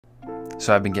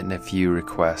So I've been getting a few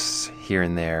requests here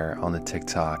and there on the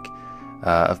TikTok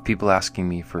of people asking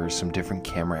me for some different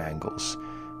camera angles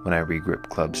when I regrip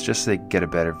clubs, just so they get a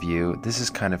better view. This is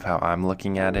kind of how I'm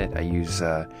looking at it. I use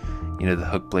the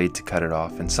hook blade to cut it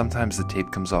off, and sometimes the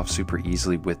tape comes off super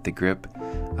easily with the grip.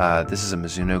 This is a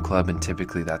Mizuno club, and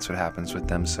typically that's what happens with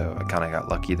them, so I kind of got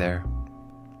lucky there.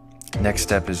 Next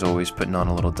step is always putting on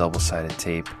a little double-sided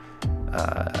tape.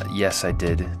 Yes, I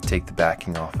did take the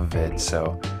backing off of it,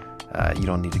 so you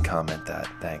don't need to comment that,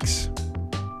 thanks.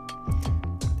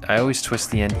 I always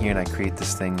twist the end here and I create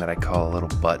this thing that I call a little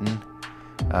button.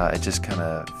 It just kind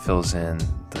of fills in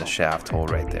the shaft hole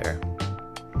right there.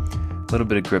 A little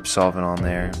bit of grip solvent on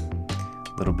there,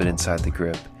 a little bit inside the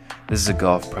grip. This is a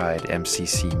Golf Pride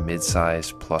MCC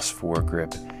midsize +4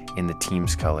 grip in the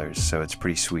team's colors, so it's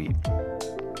pretty sweet.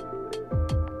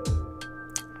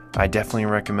 I definitely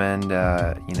recommend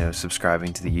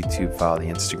subscribing to the YouTube, follow the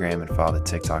Instagram, and follow the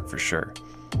TikTok for sure.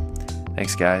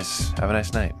 Thanks guys, have a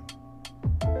nice night.